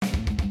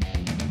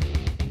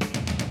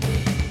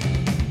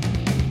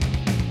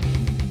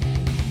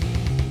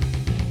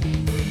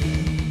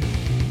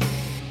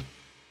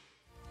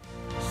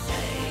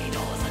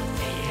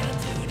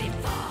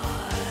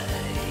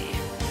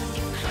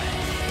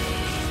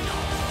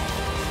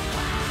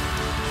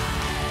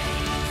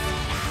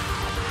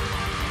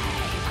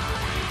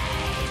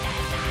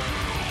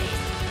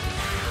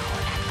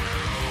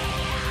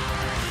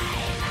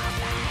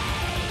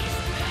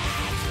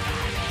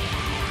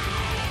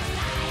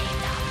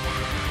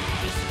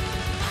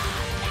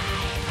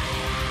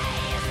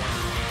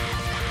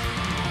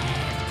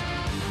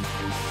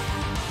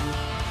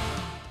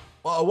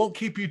I won't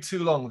keep you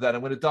too long then.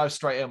 I'm going to dive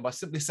straight in by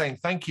simply saying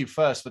thank you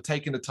first for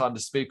taking the time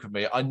to speak with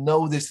me. I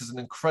know this is an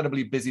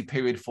incredibly busy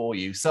period for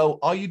you. So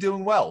are you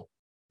doing well?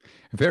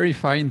 Very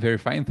fine, very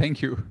fine.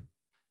 Thank you.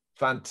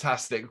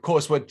 Fantastic. Of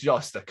course, we're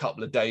just a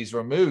couple of days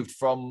removed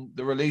from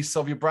the release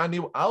of your brand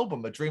new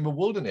album, A Dream of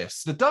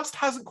Wilderness. The dust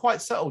hasn't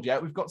quite settled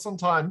yet. We've got some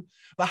time.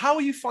 But how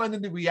are you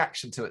finding the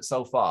reaction to it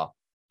so far?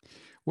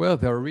 Well,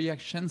 the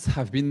reactions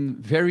have been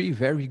very,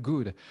 very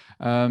good.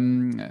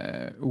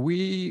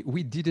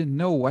 We didn't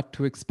know what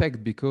to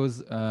expect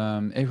because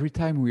every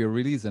time we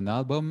release an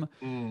album,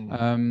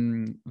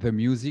 the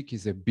music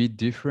is a bit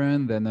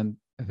different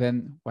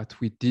than what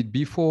we did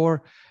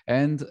before,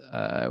 and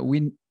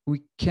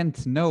we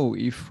can't know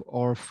if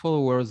our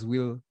followers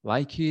will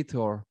like it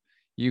or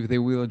if they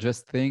will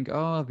just think,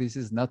 oh, this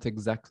is not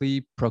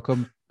exactly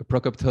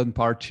Procopton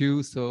Part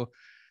 2, so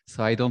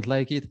I don't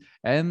like it.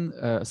 And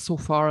so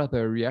far,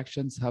 the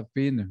reactions have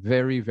been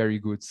very, very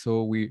good.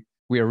 So we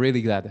are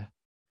really glad.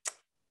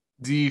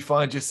 Do you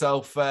find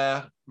yourself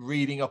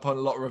reading up on a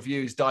lot of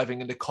reviews,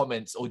 diving into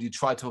comments, or do you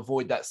try to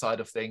avoid that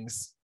side of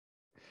things?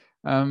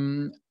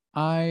 In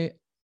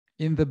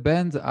the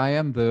band, I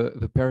am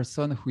the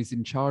person who is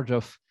in charge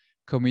of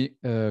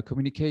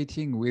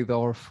communicating with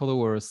our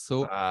followers.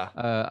 So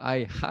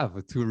I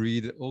have to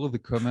read all the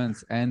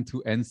comments and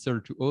to answer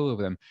to all of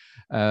them.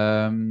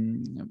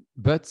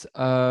 But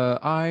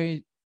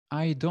I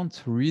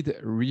don't read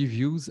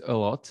reviews a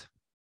lot.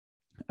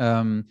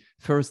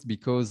 First,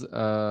 because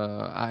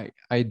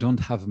I don't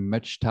have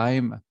much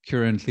time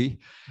currently,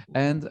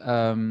 and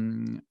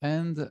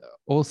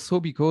also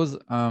because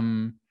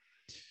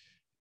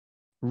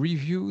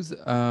reviews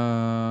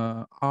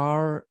are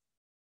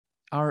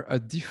a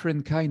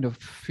different kind of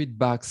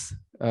feedbacks.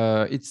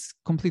 It's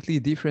completely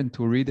different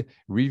to read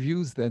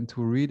reviews than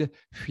to read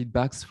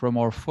feedbacks from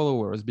our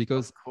followers,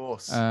 because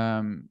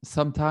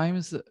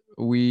sometimes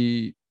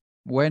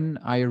when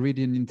I read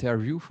an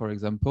interview, for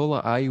example,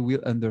 I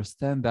will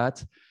understand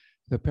that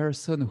the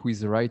person who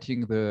is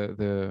writing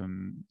the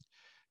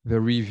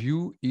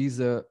review is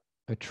a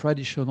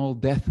traditional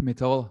death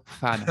metal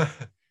fan.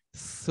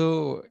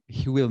 So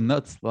he will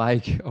not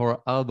like our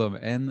album,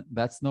 and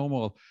that's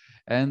normal.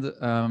 And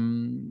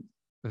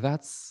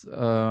that's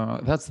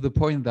the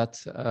point that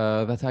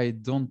I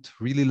don't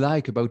really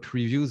like about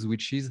reviews,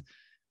 which is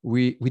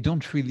we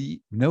don't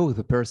really know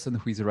the person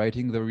who is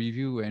writing the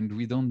review, and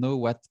we don't know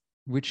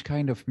which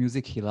kind of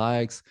music he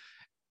likes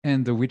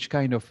and which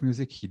kind of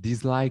music he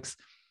dislikes.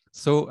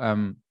 So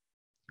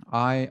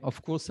I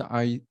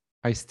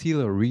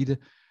still read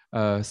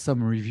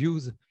some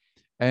reviews,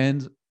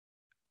 and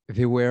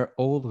they were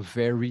all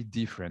very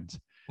different.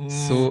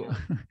 So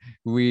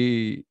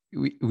we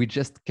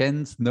just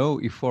can't know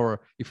if our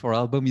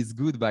album is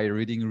good by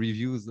reading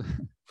reviews.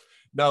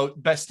 No,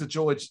 best to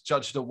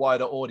judge the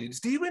wider audience.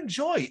 Do you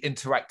enjoy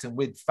interacting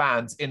with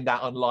fans in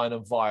that online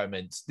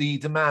environment? The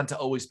demand to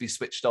always be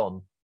switched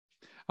on?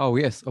 Oh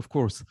yes, of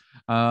course.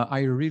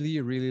 I really,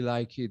 really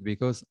like it,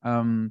 because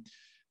one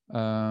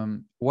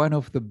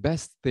of the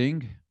best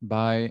thing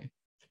by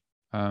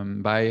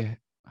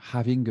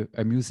having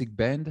a music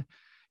band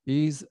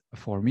is,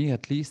 for me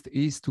at least,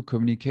 is to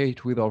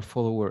communicate with our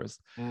followers.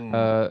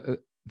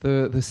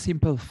 The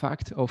simple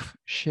fact of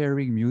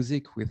sharing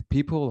music with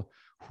people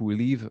who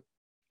live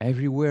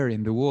everywhere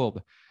in the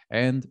world,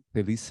 and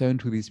they listen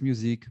to this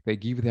music, they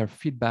give their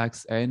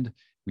feedbacks, and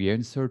we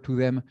answer to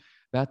them.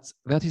 That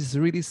is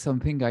really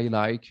something I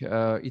like.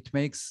 It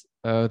makes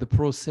the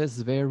process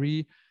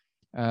very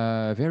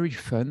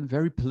fun,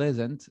 very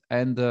pleasant,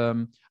 and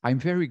I'm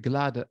very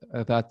glad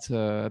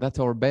that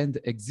our band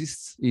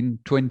exists in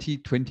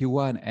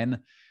 2021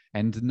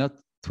 and not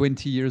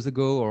 20 years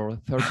ago or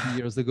 30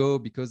 years ago,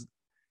 because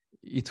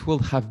it will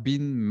have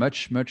been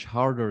much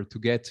harder to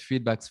get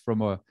feedbacks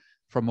from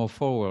our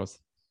followers.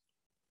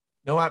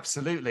 No,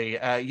 absolutely.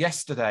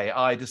 Yesterday,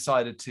 I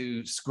decided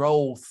to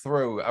scroll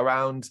through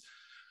around,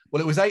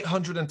 well, it was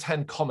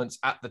 810 comments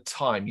at the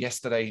time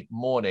yesterday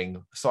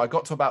morning. So I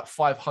got to about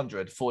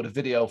 500 for the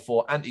video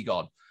for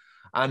Antigod.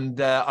 And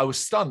I was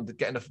stunned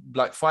getting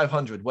like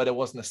 500 where there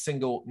wasn't a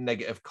single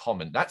negative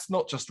comment. That's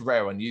not just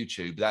rare on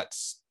YouTube.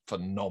 That's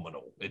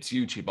phenomenal. It's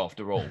YouTube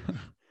after all.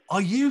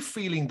 Are you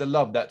feeling the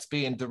love that's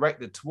being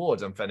directed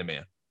towards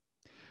Aephanemer?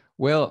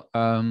 Well,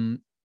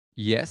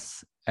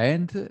 yes.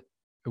 And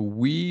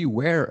we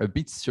were a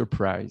bit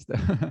surprised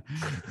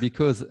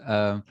because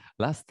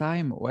last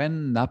time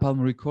when Napalm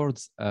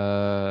Records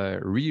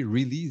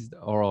re-released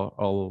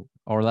our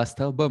last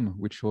album,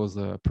 which was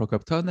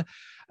Procopton,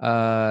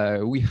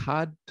 we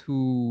had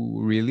to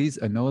release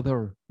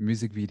another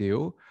music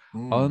video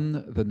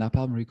on the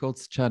Napalm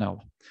Records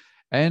channel.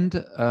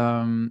 And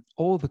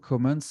all the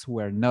comments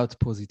were not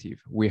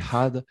positive. We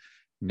had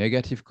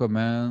negative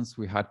comments.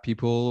 We had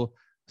people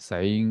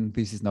saying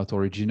this is not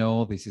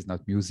original, this is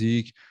not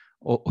music,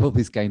 all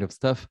this kind of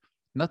stuff.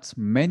 Not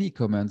many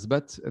comments,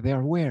 but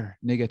there were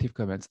negative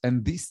comments.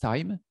 And this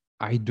time,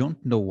 I don't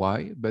know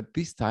why, but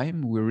this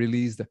time we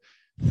released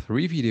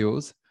 3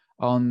 videos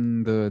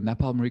on the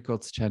Napalm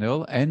Records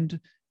channel, and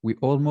we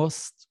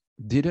almost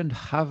didn't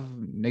have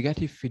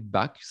negative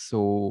feedback,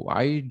 so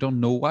I don't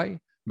know why,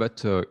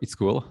 but it's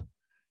cool.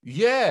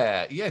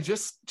 Yeah,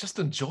 just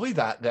enjoy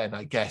that then,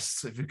 I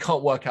guess, if you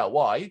can't work out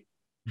why.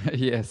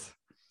 Yes.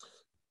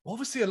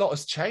 Obviously, a lot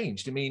has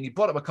changed. I mean, you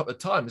brought up a couple of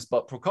times,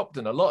 but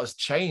Procopton, a lot has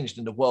changed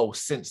in the world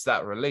since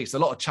that release. A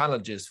lot of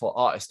challenges for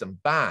artists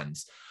and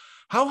bands.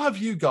 How have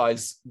you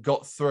guys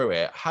got through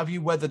it? Have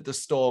you weathered the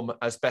storm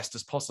as best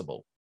as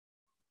possible?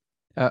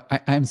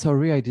 I'm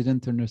sorry, I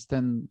didn't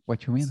understand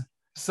what you mean.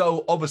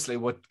 So obviously,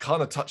 we're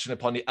kind of touching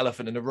upon the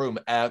elephant in the room,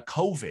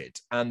 COVID,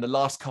 and the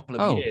last couple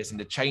of Oh, years and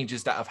the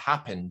changes that have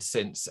happened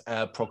since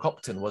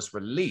Procopton was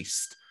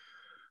released.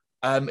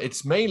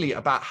 It's mainly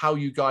about how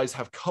you guys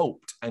have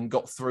coped and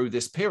got through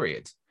this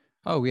period.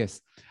 oh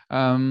yes.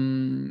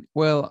 When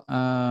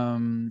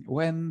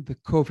the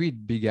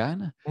COVID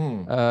began,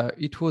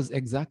 it was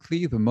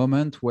exactly the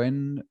moment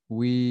when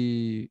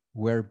we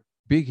were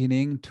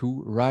beginning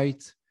to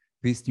write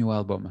this new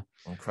album.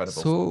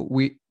 Incredible. So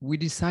we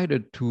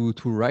decided to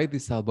write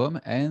this album,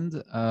 and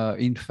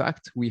in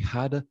fact, we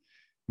had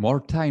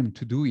more time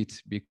to do it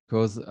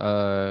because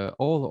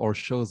all our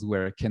shows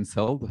were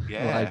canceled,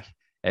 Yeah. like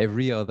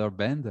every other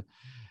band.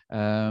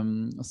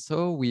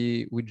 So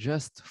we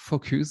just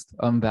focused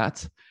on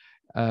that.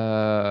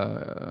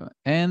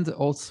 And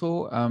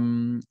also,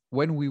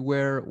 when we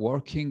were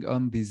working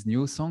on these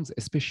new songs,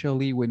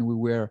 especially when we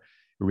were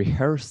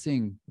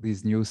rehearsing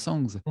these new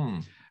songs,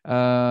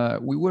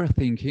 we were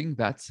thinking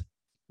that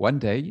one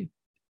day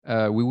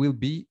we will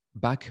be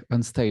back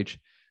on stage,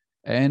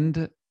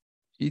 and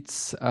it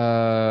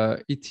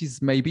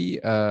is maybe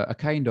a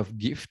kind of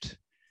gift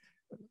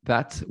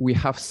that we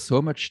have so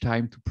much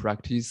time to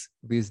practice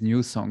these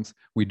new songs.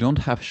 We don't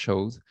have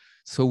shows,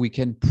 so we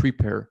can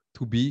prepare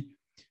to be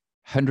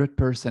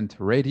 100%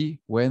 ready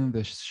when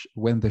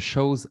the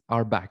shows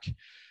are back.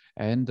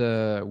 And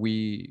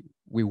we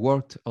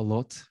worked a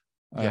lot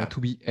to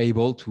be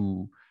able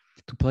to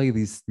play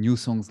these new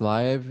songs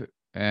live.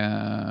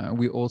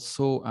 We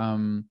also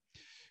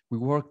we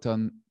worked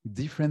on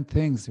different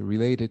things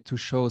related to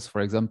shows.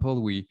 For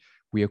example,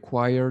 we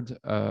acquired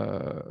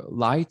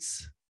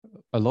lights,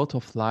 a lot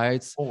of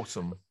lights.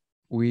 Awesome.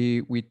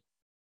 We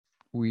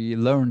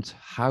learned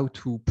how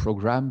to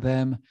program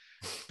them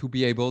to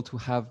be able to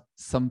have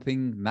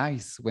something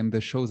nice when the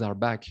shows are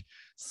back.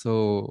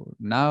 So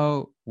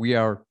now we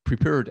are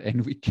prepared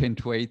and we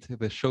can't wait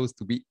the shows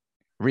to be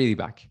really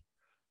back.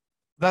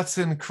 That's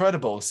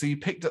incredible. So you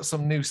picked up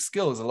some new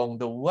skills along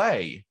the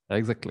way.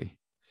 Exactly.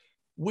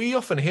 We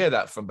often hear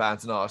that from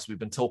bands and artists we've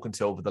been talking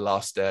to over the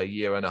last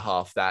year and a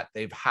half, that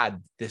they've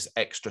had this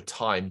extra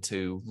time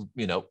to,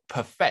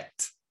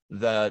 perfect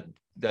their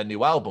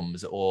new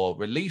albums or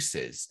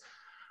releases.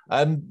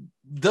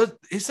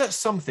 Is that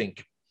something,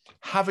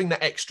 having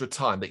that extra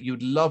time, that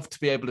you'd love to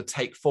be able to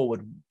take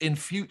forward in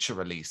future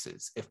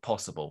releases, if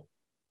possible?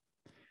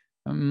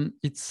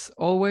 It's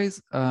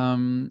always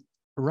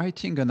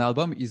writing an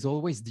album is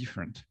always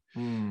different.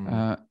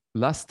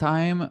 Last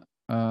time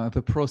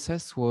the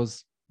process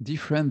was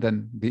different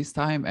than this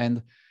time,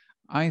 and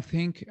I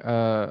think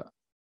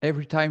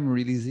every time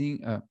writing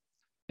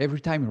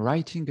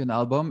an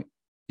album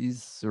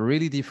is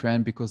really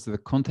different because the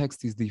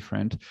context is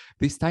different.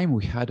 This time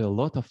we had a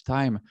lot of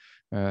time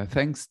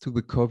thanks to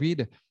the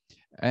COVID,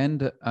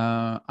 and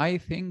I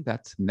think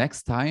that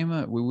next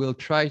time we will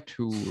try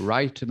to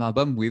write an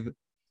album with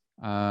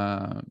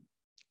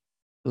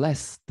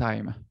less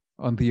time,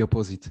 on the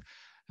opposite.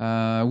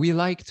 We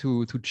like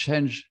to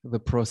change the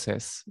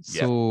process.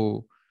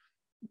 So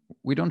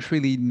we don't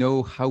really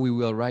know how we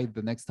will write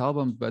the next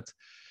album, but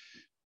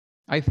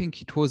I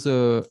think it was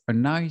a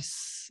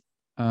nice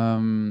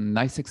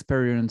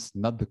experience,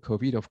 not the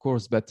COVID, of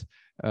course, but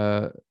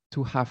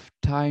to have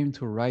time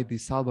to write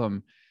this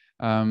album.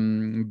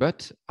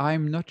 But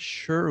I'm not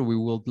sure we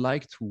would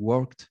like to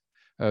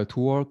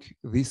work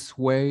this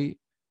way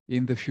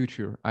in the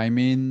future. I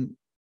mean,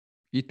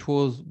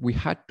 we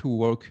had to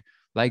work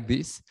like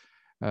this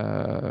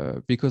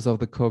because of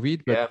the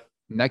COVID, but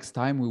next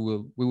time we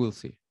will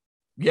see.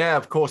 Yeah,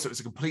 of course, it was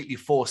a completely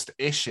forced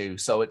issue,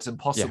 so it's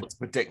impossible to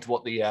predict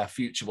what the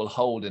future will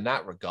hold in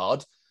that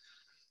regard.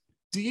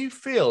 Do you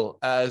feel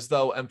as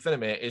though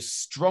Aephanemer is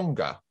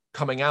stronger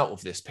coming out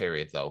of this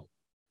period, though?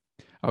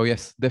 Oh,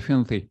 yes,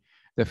 definitely.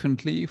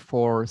 Definitely,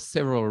 for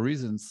several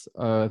reasons.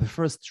 The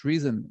first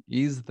reason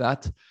is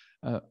that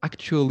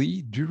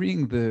actually,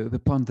 during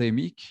the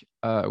pandemic,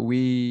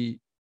 we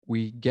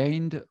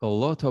gained a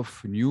lot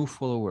of new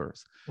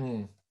followers.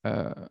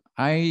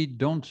 I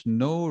don't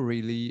know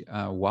really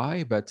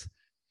why, but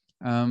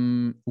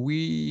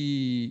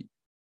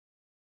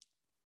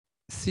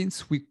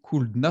since we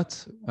could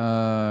not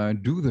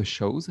do the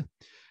shows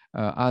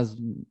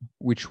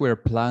which were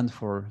planned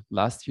for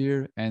last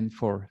year and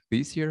for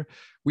this year,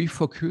 we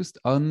focused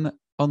on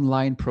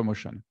online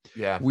promotion.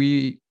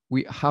 We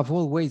have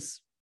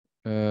always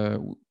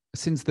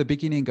since the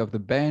beginning of the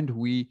band,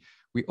 we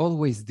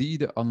always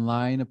did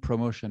online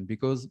promotion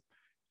because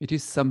it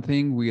is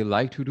something we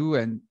like to do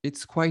and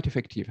it's quite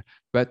effective.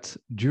 But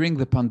during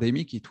the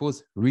pandemic, it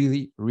was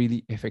really,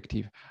 really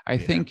effective. I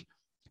think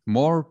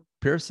more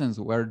persons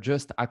were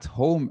just at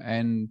home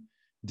and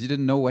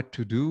didn't know what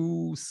to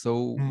do.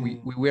 So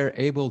we were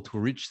able to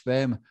reach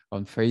them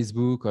on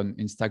Facebook, on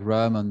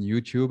Instagram, on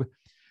YouTube.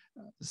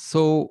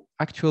 So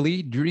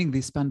actually, during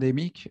this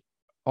pandemic,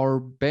 our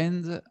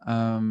band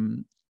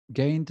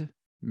gained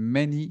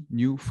many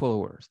new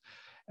followers.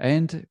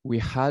 And we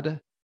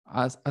had,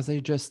 as I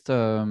just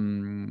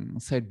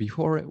said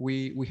before,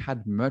 we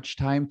had much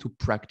time to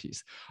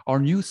practice. Our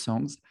new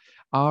songs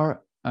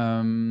are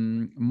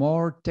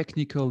more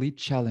technically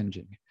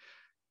challenging.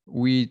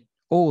 We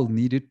all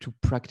needed to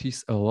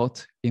practice a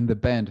lot in the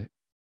band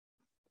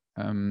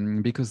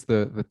because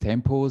the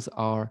tempos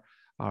are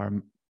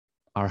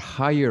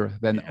higher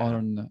than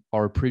on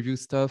our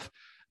previous stuff.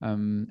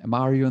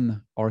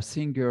 Marion, our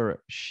singer,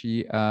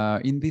 she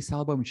in this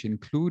album she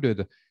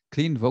included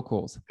clean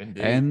vocals.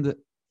 Indeed. And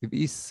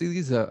this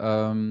is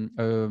a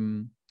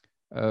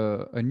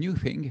new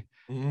thing.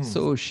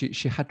 So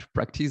she had to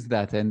practice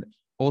that, and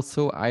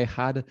also I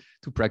had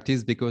to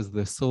practice because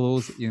the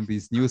solos in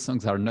these new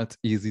songs are not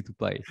easy to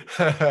play.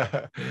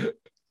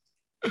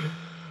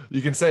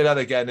 You can say that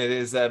again. It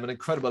is an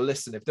incredible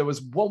listen. If there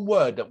was one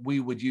word that we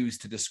would use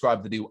to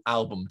describe the new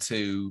album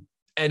to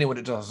anyone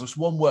that does, just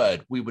one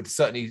word, we would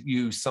certainly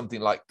use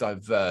something like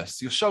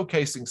diverse. You're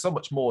showcasing so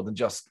much more than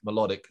just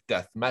melodic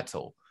death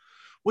metal.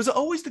 Was it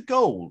always the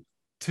goal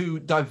to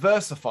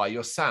diversify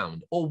your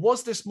sound, or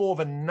was this more of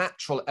a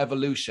natural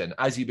evolution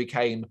as you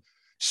became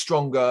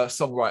stronger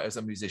songwriters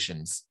and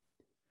musicians?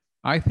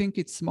 I think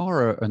it's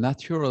more a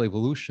natural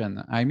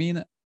evolution. I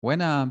mean,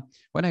 when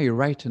I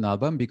write an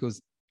album,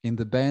 because in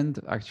the band,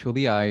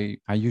 actually, I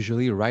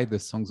usually write the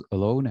songs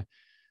alone.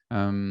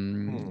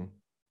 And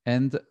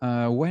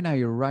when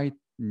I write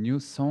new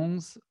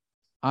songs,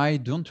 I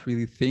don't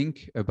really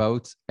think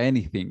about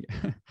anything.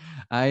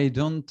 I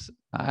don't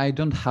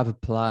have a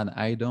plan.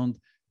 I don't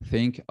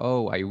think,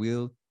 oh, I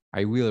will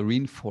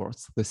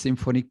reinforce the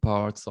symphonic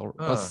parts or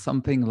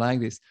something like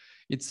this.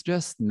 It's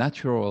just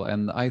natural,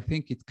 and I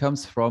think it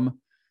comes from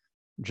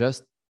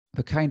just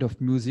the kind of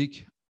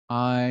music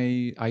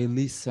I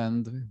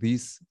listened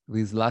these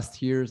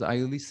last years. I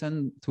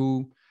listened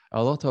to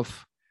a lot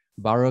of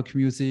Baroque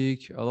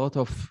music, a lot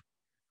of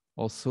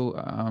also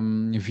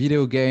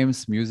video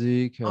games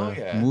music,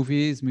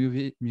 movies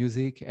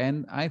music,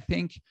 and I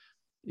think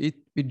it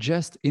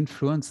just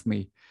influenced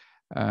me.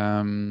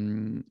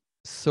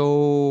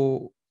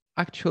 So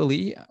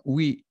actually,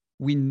 we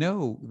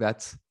know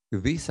that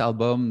this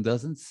album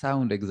doesn't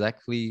sound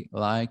exactly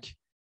like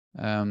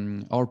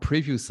our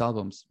previous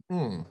albums.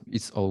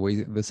 It's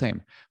always the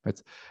same,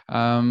 but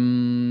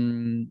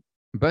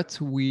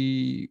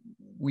we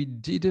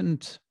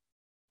didn't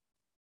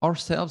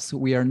ourselves.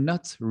 We are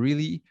not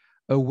really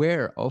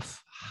aware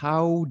of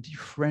how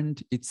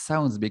different it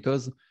sounds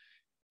because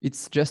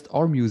it's just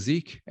our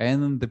music,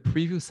 and the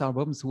previous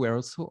albums were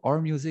also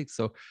our music.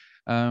 So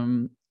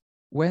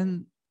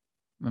when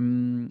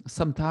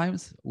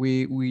sometimes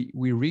we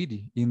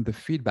read in the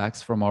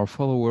feedbacks from our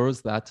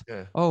followers that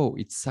oh,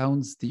 it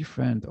sounds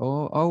different,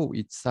 oh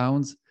it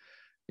sounds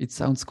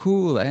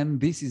cool, and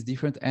this is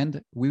different,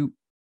 and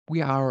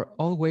we are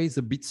always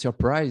a bit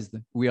surprised.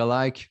 We are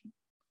like,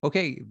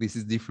 okay, this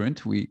is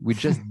different, we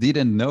just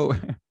didn't know.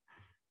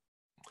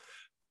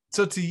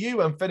 So to you,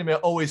 Aephanemer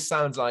always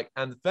sounds like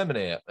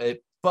Aephanemer,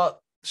 but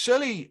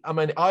surely, I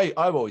mean,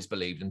 I've always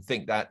believed and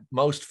think that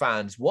most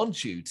fans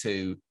want you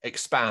to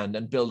expand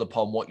and build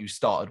upon what you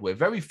started with.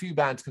 Very few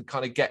bands can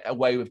kind of get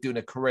away with doing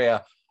a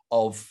career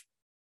of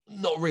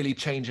not really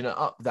changing it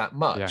up that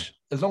much.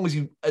 As long as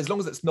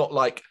it's not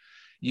like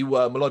you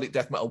were melodic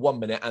death metal 1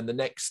 minute and the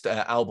next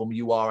album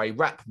you are a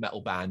rap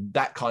metal band,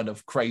 that kind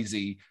of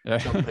crazy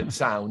jumping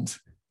sound.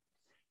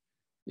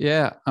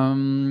 Yeah,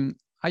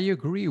 I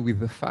agree with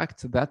the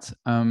fact that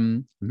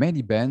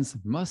many bands,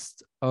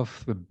 most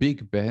of the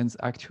big bands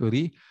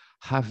actually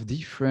have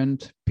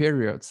different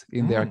periods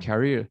in their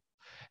career,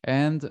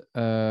 and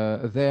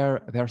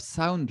their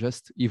sound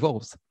just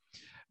evolves.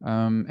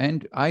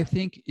 And I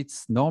think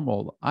it's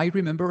normal. I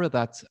remember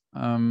that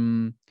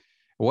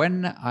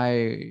when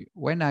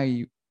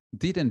I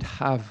didn't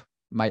have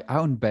my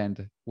own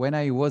band, when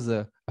I was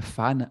a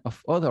fan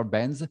of other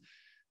bands,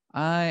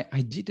 I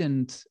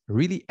didn't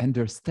really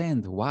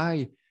understand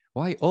why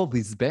all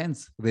these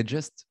bands, they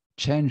just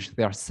change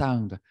their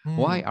sound.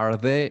 Why are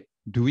they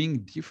doing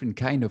different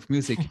kind of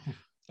music?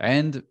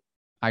 And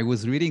I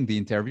was reading the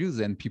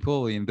interviews, and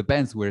people in the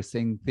bands were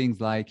saying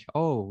things like,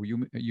 oh,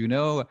 you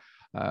know,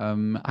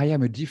 I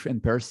am a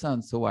different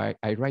person, so I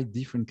write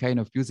different kind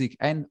of music.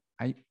 And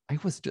I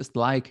was just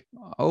like,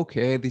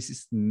 okay, this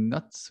is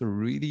not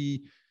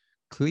really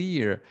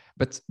clear,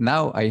 but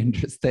now I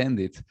understand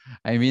it.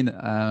 I mean,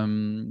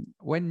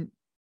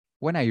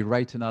 when I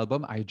write an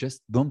album, I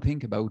just don't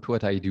think about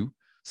what I do.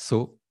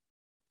 So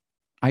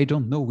I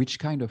don't know which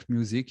kind of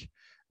music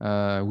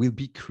will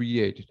be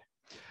created.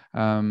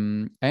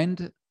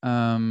 And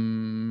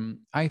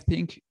I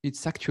think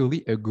it's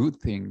actually a good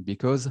thing,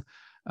 because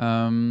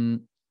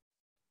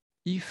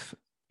if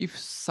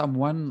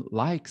someone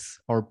likes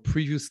our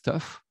previous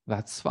stuff,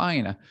 that's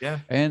fine. Yeah.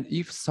 And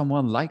if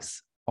someone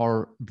likes or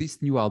this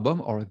new album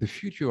or the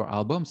future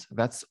albums,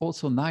 that's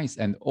also nice.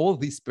 And all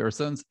these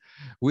persons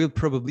will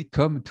probably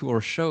come to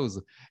our shows,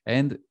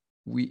 and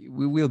we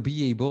will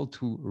be able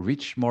to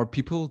reach more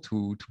people,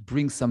 to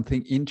bring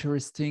something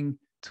interesting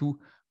to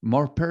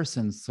more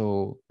persons.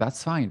 So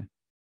that's fine.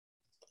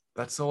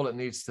 That's all it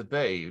needs to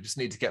be. You just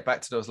need to get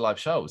back to those live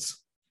shows.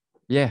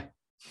 Yeah.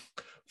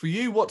 For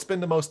you, what's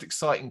been the most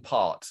exciting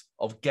part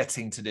of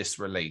getting to this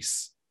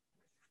release?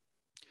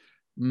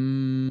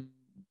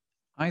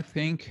 I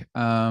think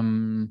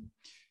the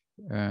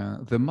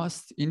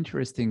most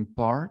interesting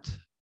part,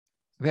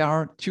 there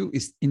are two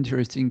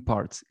interesting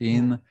parts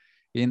in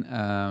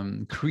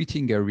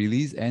creating a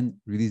release and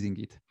releasing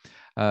it.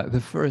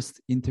 The first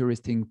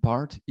interesting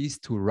part is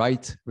to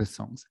write the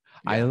songs.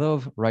 Yeah. I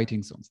love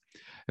writing songs.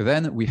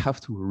 Then we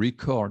have to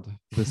record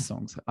the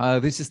songs.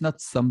 This is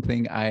not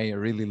something I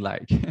really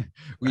like.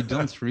 We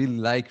don't really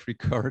like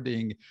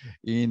recording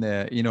in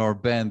our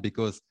band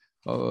because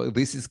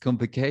this is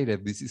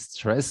complicated. This is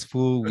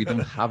stressful. We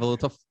don't have a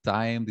lot of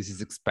time. This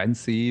is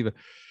expensive.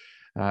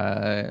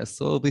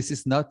 So this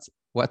is not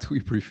what we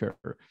prefer.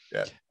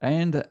 Yeah.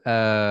 And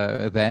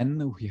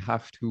then we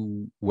have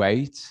to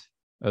wait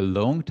a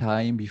long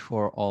time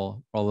before our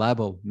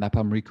label,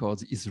 Napalm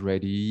Records, is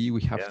ready.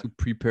 We have to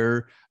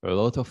prepare a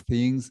lot of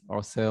things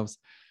ourselves.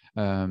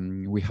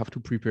 We have to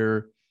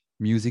prepare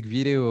music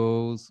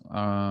videos,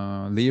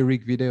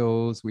 lyric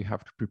videos. We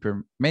have to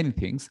prepare many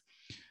things.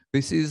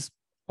 This is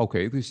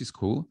okay, this is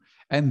cool.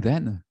 And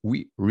then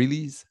we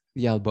release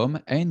the album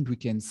and we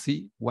can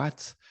see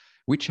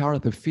which are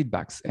the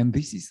feedbacks. And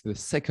this is the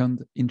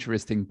second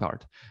interesting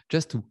part,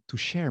 just to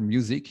share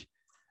music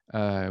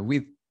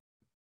with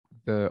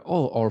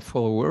all our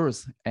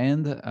followers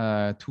and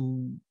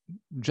to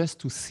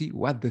see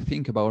what they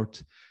think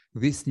about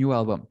this new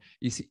album.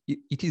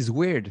 It is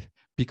weird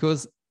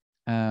because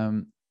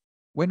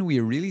when we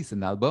release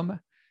an album,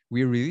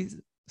 we release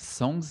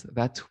songs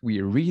that we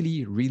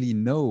really, really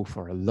know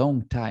for a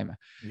long time.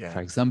 Yeah.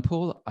 For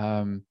example,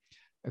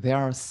 there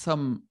are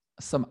some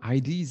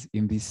ideas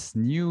in this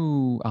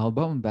new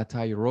album that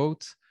I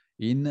wrote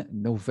in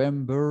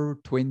November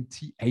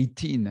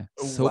 2018.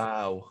 Oh, so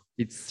wow.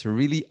 It's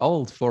really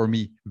old for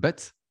me,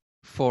 but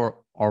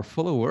for our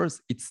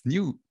followers, it's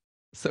new.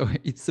 So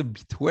it's a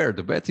bit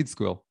weird, but it's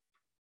cool.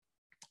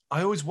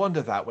 I always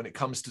wonder that when it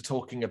comes to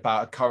talking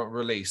about a current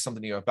release,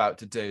 something you're about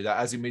to do, that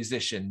as a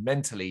musician,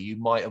 mentally, you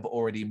might have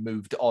already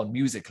moved on,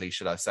 musically,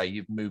 should I say,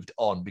 you've moved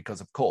on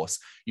because, of course,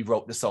 you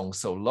wrote the song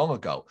so long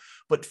ago.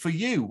 But for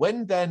you,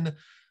 when then,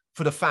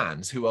 for the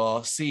fans who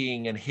are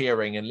seeing and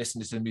hearing and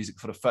listening to the music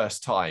for the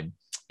first time,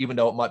 even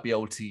though it might be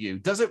old to you,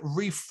 does it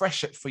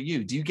refresh it for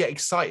you? Do you get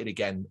excited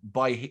again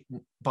by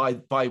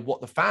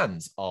what the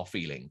fans are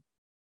feeling?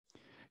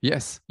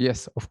 Yes,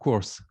 of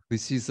course.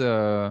 This is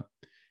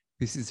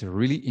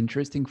really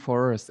interesting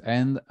for us.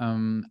 And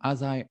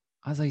as I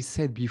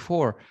said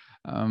before,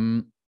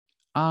 I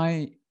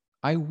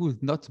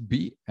would not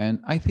be, and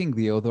I think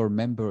the other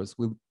members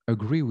will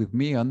agree with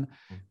me on,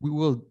 we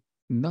will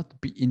not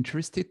be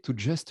interested to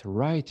just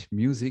write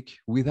music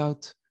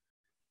without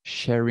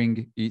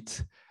sharing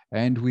it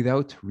and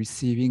without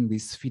receiving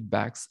these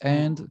feedbacks.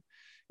 And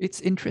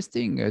it's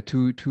interesting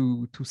to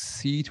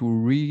see, to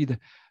read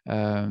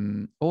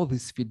all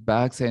these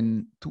feedbacks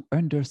and to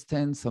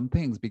understand some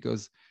things,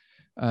 because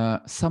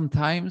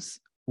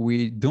sometimes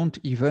we don't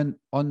even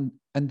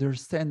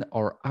understand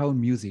our own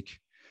music.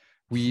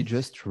 We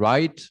just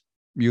write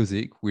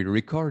music, we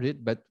record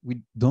it, but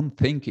we don't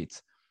think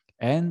it.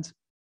 And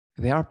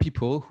there are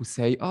people who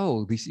say,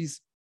 oh, this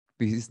is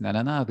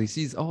na, this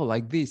is all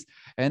like this.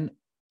 And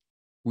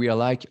we are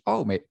like,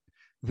 oh, mate,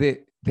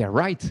 they're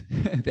right.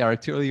 They're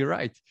actually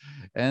right.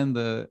 And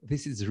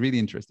this is really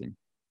interesting.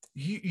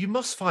 You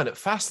must find it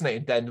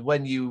fascinating then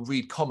when you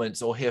read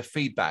comments or hear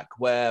feedback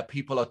where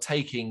people are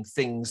taking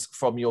things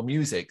from your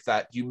music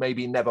that you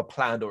maybe never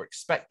planned or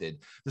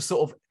expected. The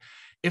sort of,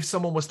 if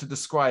someone was to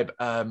describe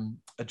a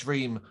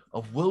dream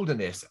of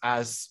wilderness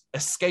as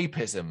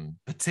escapism,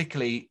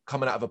 particularly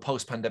coming out of a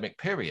post-pandemic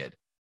period.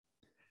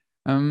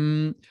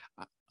 I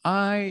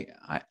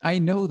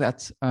know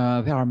that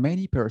there are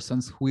many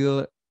persons who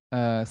will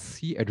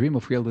see a dream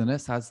of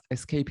wilderness as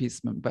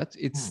escapism, but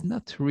it's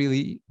not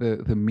really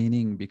the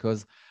meaning,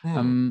 because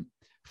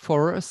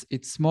for us,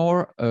 it's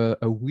more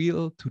a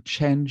will to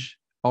change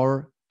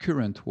our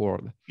current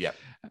world. Yeah.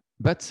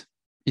 But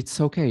it's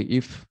okay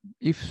if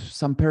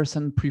some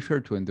person prefer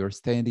to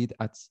understand it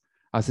as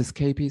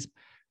escapism,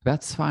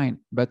 that's fine.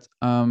 But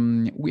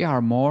we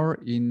are more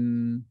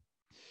in,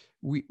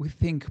 we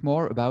think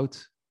more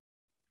about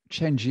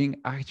changing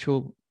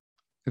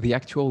the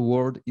actual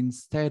world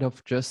instead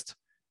of just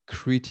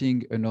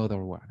creating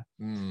another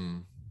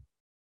one.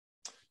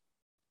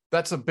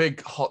 That's a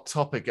big hot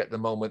topic at the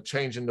moment,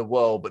 changing the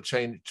world, but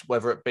change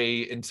whether it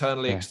be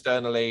internally,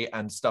 externally,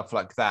 and stuff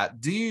like that.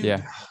 Do you,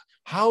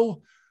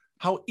 how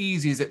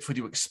easy is it for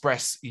you to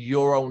express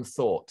your own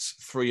thoughts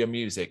through your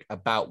music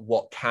about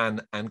what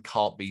can and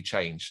can't be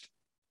changed?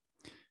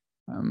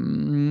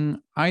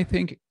 I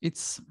think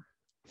it's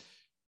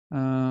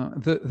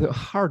the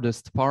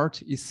hardest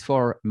part is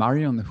for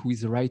Marion, who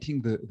is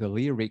writing the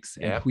lyrics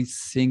and who is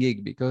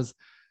singing, because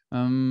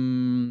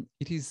it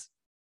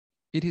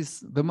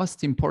is the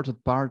most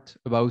important part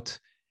about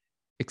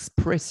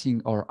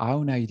expressing our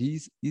own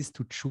ideas is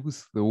to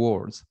choose the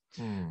words.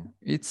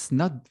 It's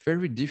not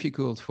very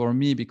difficult for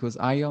me because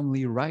I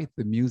only write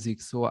the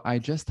music, so I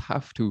just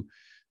have to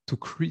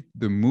create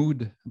the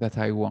mood that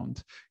I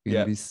want.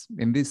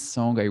 In this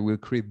song, I will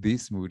create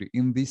this mood.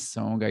 In this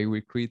song, I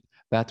will create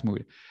that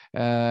mood.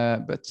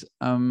 But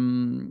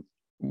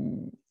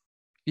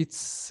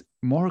it's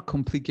more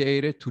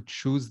complicated to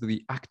choose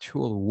the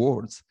actual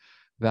words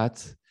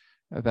that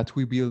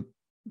we will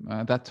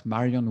that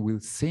Marion will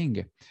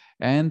sing,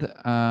 and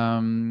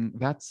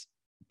that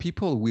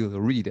people will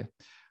read.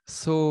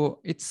 So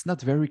it's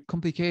not very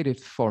complicated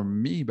for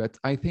me, but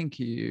I think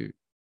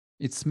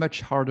it's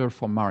much harder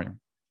for Marion.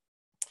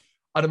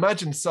 I'd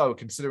imagine so,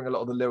 considering a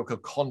lot of the lyrical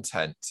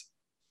content.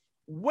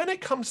 When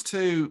it comes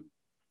to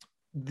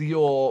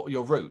your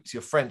roots,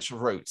 your French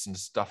roots and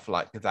stuff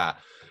like that,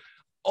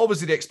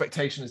 obviously the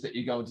expectation is that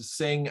you're going to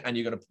sing and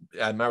you're going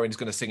to, Marion's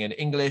going to sing in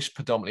English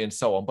predominantly and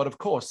so on. But of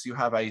course, you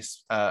have a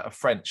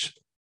French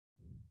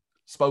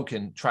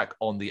spoken track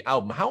on the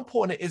album. How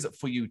important is it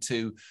for you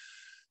to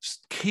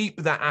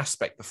keep that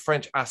aspect, the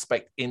French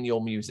aspect, in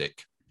your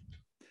music?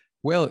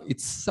 Well,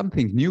 it's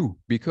something new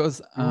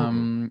because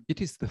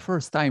it is the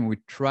first time we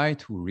try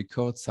to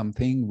record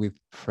something with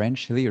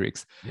French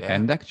lyrics.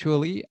 And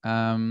actually,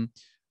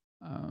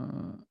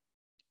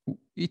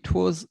 it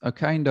was a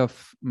kind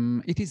of,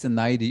 it is an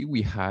idea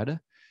we had.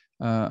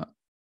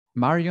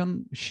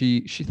 Marion,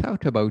 she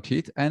thought about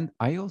it, and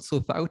I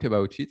also thought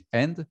about it,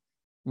 and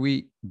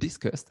we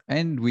discussed,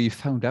 and we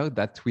found out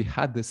that we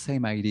had the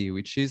same idea,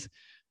 which is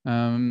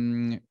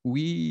we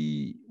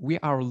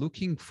are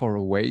looking for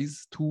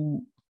ways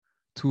to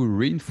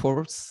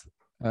reinforce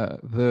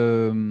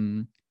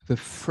the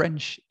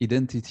French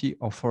identity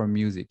of our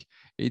music.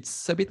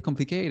 It's a bit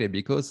complicated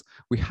because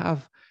we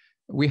have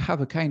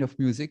a kind of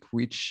music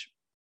which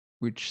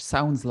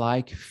sounds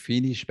like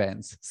Finnish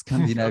bands,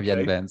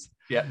 Scandinavian bands.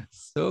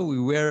 So we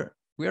were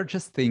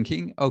just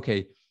thinking,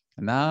 okay,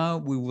 now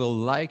we will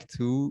like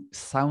to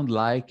sound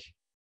like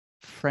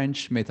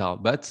French metal,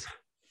 but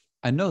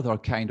another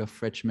kind of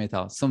French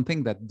metal,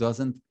 something that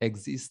doesn't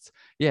exist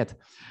yet,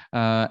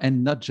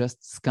 and not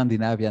just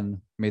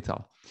Scandinavian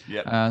metal.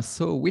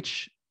 So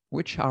which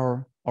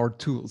are our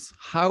tools?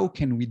 How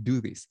can we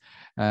do this?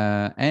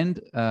 And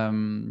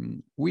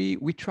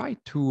we tried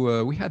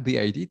to, we had the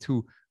idea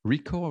to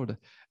record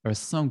a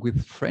song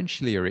with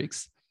French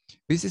lyrics.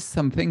 This is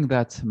something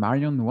that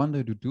Marion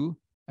wanted to do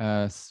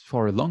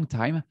for a long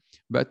time,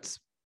 but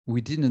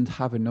we didn't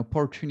have an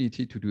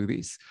opportunity to do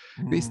this.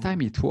 This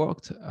time it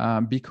worked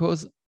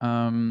because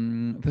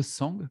the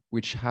song,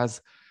 which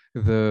has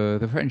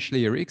the French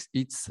lyrics,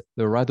 it's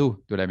the Radeau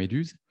de la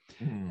Méduse.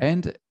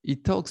 And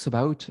it talks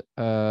about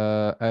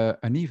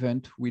an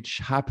event which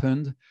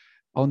happened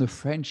on a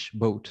French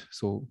boat,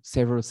 so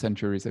several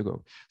centuries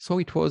ago. So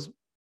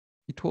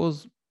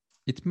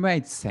it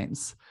made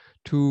sense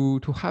to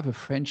have a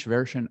French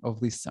version of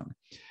this song.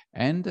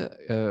 And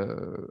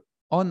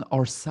on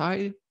our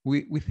side,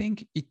 we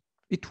think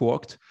it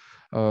worked.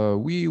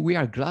 We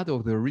are glad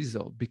of the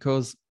result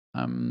because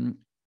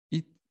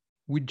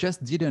we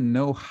just didn't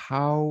know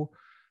how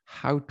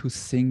to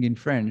sing in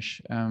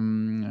French.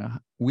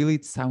 Will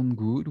it sound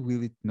good?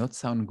 Will it not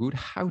sound good?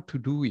 How to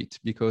do it?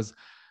 Because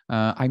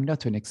I'm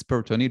not an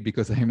expert on it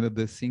because I'm not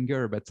the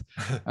singer, but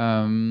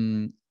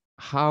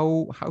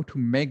how to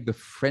make the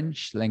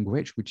French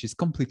language, which is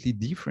completely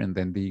different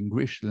than the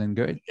English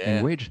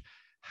language,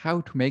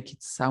 how to make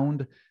it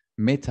sound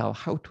metal,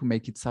 how to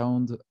make it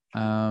sound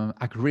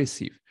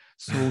aggressive.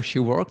 So she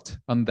worked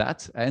on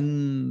that,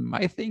 and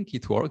I think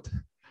it worked.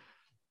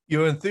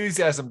 Your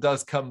enthusiasm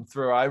does come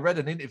through. I read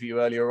an interview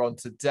earlier on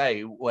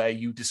today where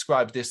you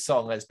described this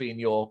song as being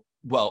your,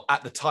 well,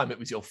 at the time it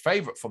was your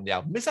favorite from the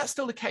album. Is that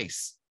still the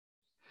case?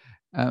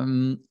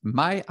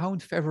 My own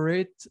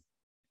favorite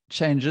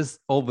changes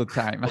all the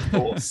time. Of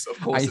course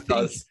it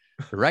does.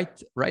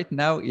 Right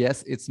now,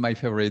 yes, it's my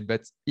favorite.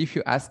 But if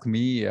you ask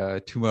me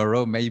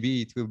tomorrow,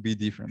 maybe it will be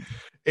different.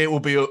 It will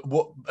be,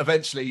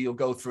 eventually you'll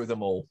go through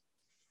them all.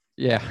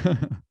 Yeah.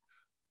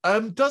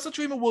 Does A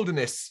Dream of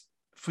Wilderness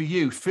for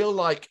you feel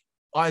like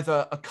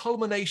either a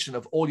culmination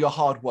of all your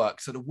hard work,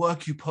 so the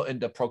work you put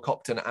into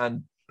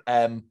Procopton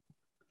and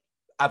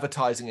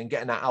advertising and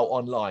getting that out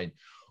online,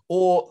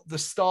 or the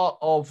start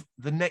of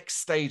the next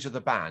stage of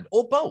the band,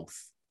 or both?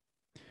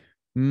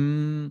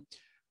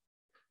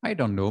 I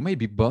don't know,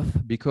 maybe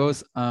both,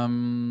 because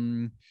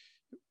as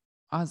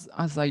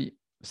I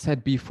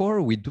said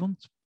before, we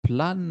don't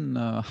plan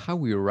how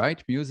we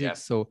write music.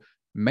 So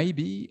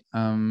maybe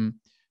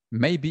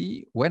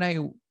when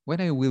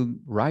I will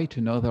write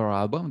another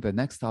album, the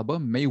next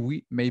album,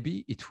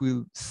 maybe it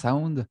will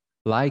sound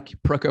like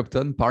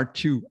Procopton Part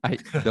 2. I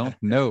don't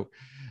know.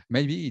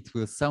 Maybe it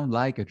will sound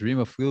like A Dream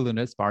of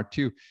Wilderness Part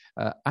 2.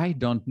 I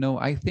don't know.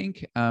 I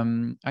think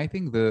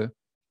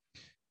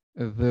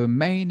the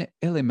main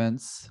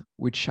elements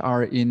which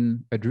are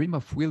in A Dream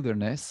of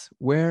Wilderness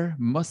were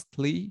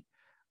mostly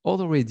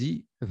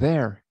already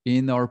there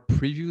in our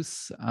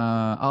previous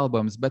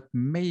albums, but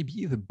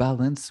maybe the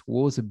balance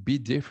was a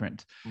bit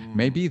different.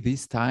 Maybe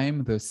this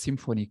time the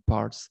symphonic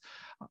parts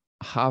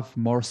have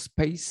more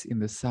space in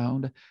the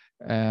sound,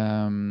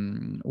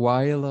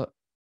 while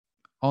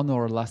on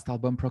our last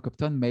album,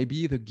 Procopton,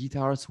 maybe the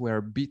guitars were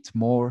a bit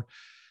more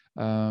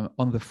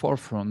on the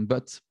forefront,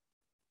 but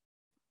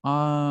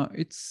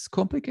it's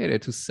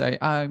complicated to say.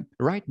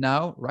 Right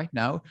now,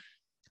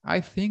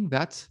 I think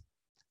that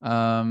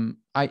I'm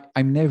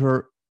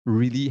never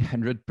really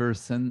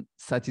 100%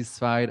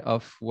 satisfied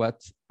of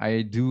what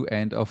I do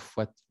and of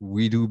what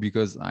we do,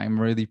 because I'm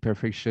really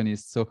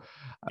perfectionist. So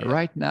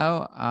right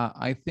now,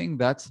 I think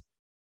that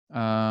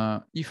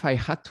if I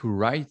had to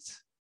write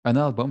an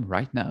album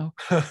right now,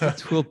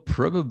 it will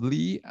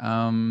probably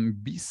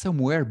be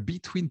somewhere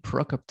between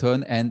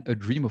Procopton and A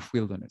Dream of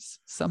Wilderness,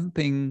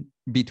 something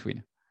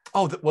between.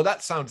 Oh, well,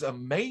 that sounds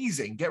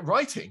amazing. Get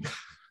writing.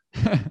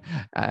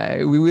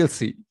 We will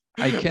see.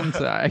 I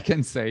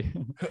can say.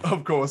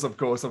 Of course.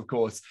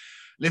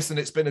 Listen,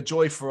 it's been a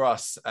joy for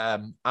us,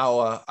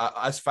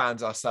 as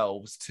fans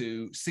ourselves,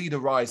 to see the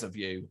rise of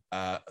you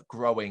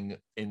growing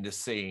in the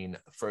scene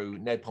through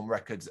Napalm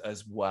Records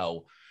as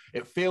well.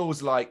 It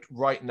feels like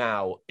right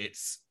now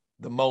it's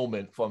the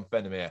moment for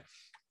Aephanemer.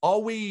 Are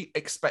we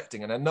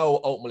expecting, and I know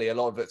ultimately a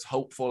lot of it's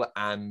hopeful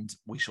and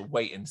we shall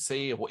wait and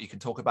see what you can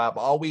talk about,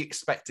 but are we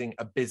expecting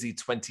a busy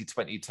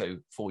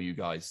 2022 for you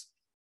guys?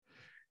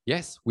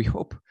 Yes, we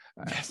hope.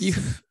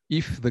 Yes.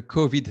 If the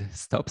COVID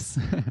stops,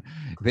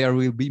 there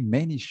will be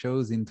many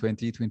shows in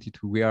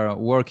 2022. We are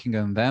working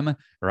on them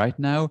right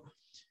now.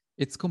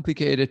 It's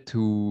complicated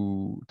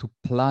to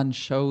plan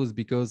shows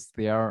because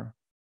they are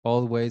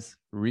always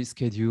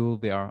rescheduled,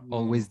 they are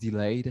always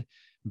delayed.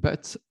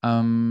 But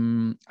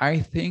I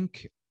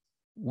think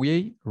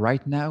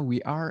right now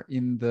we are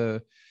in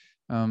the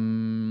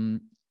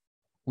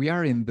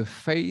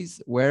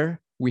phase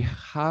where we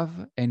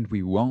have and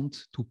we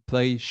want to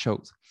play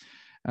shows.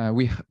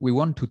 We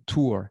want to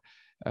tour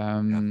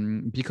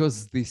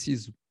because this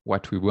is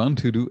what we want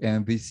to do,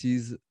 and this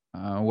is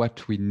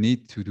what we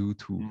need to do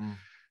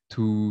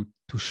to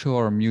show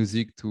our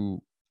music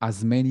to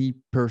as many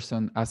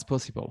persons as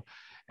possible.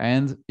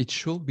 And it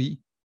should be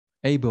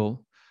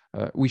able,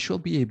 we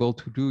should be able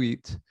to do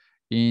it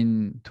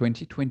in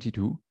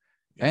 2022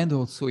 and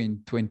also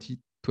in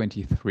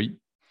 2023.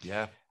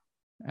 Yeah.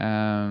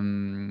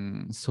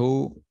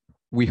 So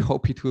we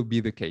hope it will be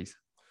the case.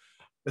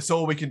 That's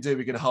all we can do.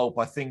 We can hope.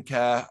 I think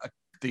the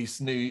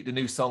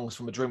new songs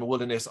from A Dream of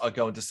Wilderness are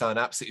going to sound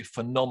absolutely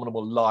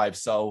phenomenal live.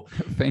 So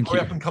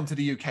hurry up and come to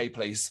the UK,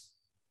 please.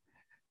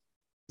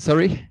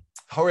 Sorry?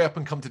 Hurry up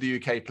and come to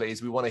the UK,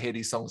 please. We want to hear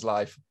these songs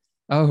live.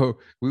 Oh,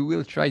 we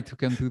will try to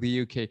come to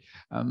the UK.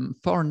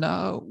 For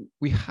now,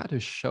 we had a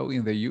show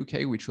in the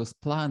UK which was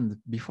planned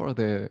before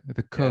the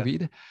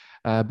COVID,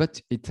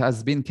 but it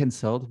has been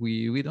cancelled.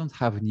 We don't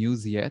have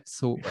news yet.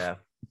 So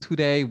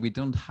today we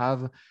don't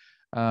have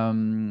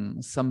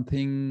something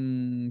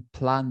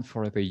planned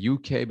for the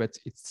UK, but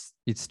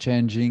it's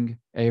changing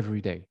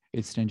every day.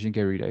 It's changing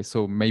every day.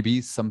 So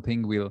maybe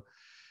something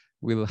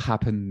will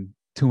happen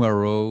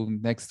tomorrow,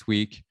 next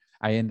week,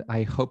 and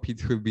I hope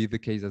it will be the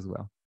case as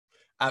well.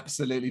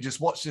 Absolutely.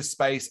 Just watch this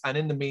space. And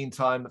in the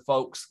meantime,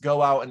 folks,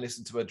 go out and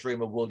listen to A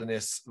Dream of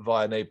Wilderness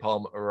via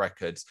Napalm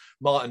Records.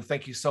 Martin,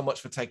 thank you so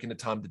much for taking the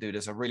time to do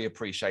this. I really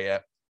appreciate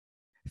it.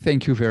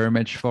 Thank you very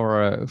much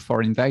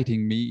for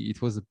inviting me.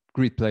 It was a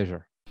great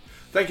pleasure.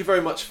 Thank you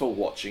very much for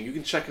watching. You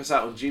can check us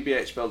out on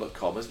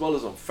gbhbl.com as well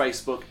as on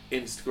Facebook,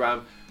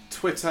 Instagram,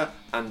 Twitter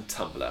and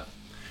Tumblr.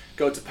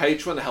 Go to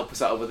Patreon and help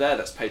us out over there.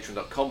 That's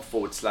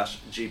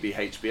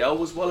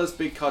patreon.com/GBHBL, as well as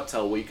Big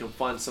Cartel, where you can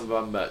find some of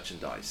our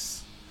merchandise.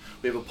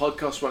 We have a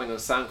podcast running on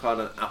SoundCloud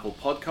and Apple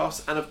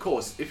Podcasts. And of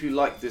course, if you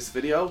like this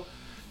video,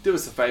 do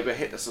us a favour,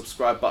 hit the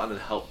subscribe button and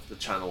help the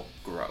channel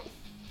grow.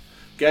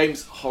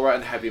 Games, horror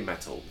and heavy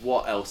metal.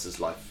 What else is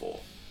life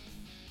for?